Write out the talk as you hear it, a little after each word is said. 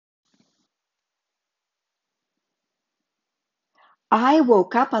I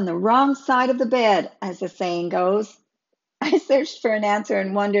woke up on the wrong side of the bed, as the saying goes. I searched for an answer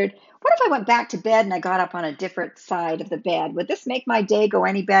and wondered, what if I went back to bed and I got up on a different side of the bed? Would this make my day go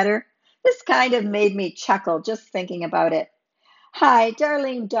any better? This kind of made me chuckle just thinking about it. Hi,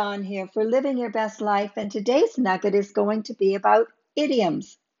 Darlene Dawn here for Living Your Best Life, and today's nugget is going to be about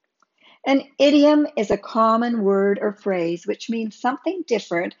idioms. An idiom is a common word or phrase which means something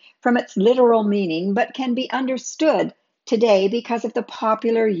different from its literal meaning but can be understood today because of the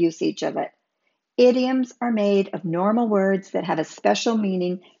popular usage of it. Idioms are made of normal words that have a special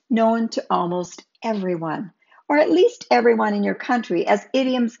meaning known to almost everyone, or at least everyone in your country, as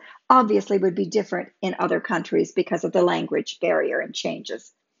idioms obviously would be different in other countries because of the language barrier and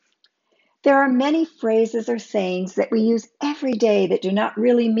changes. There are many phrases or sayings that we use every day that do not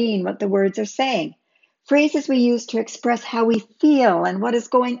really mean what the words are saying. Phrases we use to express how we feel and what is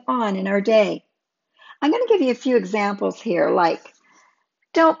going on in our day. I'm going to give you a few examples here, like,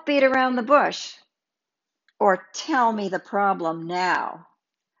 don't beat around the bush, or tell me the problem now.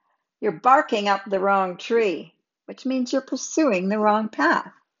 You're barking up the wrong tree, which means you're pursuing the wrong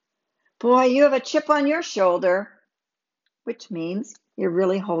path. Boy, you have a chip on your shoulder, which means you're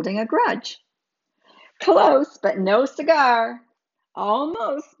really holding a grudge. Close, but no cigar.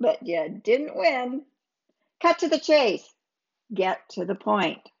 Almost, but you didn't win. Cut to the chase. Get to the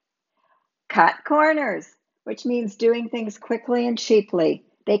point. Cut corners, which means doing things quickly and cheaply.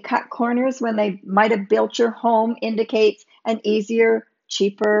 They cut corners when they might have built your home, indicates an easier,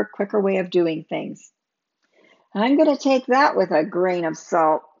 cheaper, quicker way of doing things. I'm going to take that with a grain of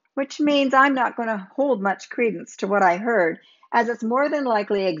salt, which means I'm not going to hold much credence to what I heard, as it's more than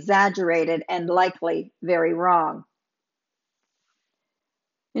likely exaggerated and likely very wrong.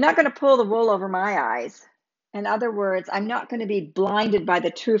 You're not going to pull the wool over my eyes. In other words, I'm not going to be blinded by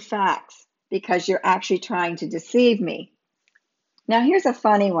the true facts because you're actually trying to deceive me. Now, here's a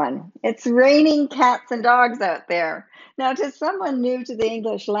funny one. It's raining cats and dogs out there. Now, to someone new to the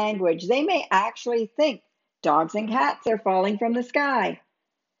English language, they may actually think dogs and cats are falling from the sky,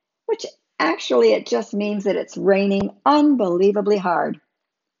 which actually it just means that it's raining unbelievably hard.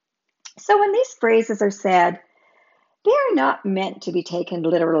 So when these phrases are said, they are not meant to be taken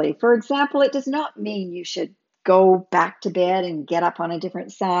literally. For example, it does not mean you should go back to bed and get up on a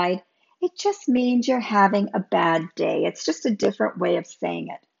different side. It just means you're having a bad day. It's just a different way of saying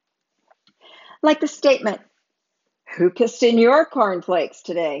it. Like the statement, who pissed in your cornflakes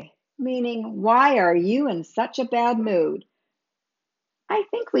today? Meaning, why are you in such a bad mood? I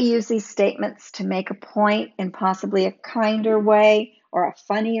think we use these statements to make a point in possibly a kinder way or a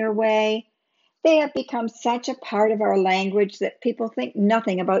funnier way. They have become such a part of our language that people think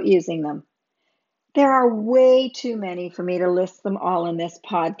nothing about using them. There are way too many for me to list them all in this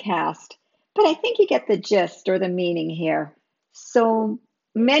podcast, but I think you get the gist or the meaning here. So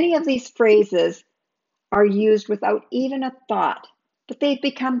many of these phrases are used without even a thought, but they've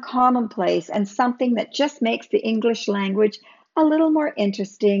become commonplace and something that just makes the English language a little more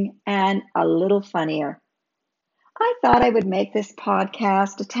interesting and a little funnier. I thought I would make this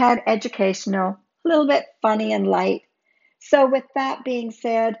podcast a tad educational, a little bit funny and light. So, with that being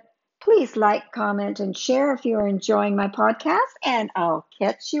said, please like, comment, and share if you're enjoying my podcast, and I'll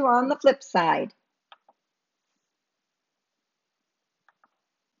catch you on the flip side.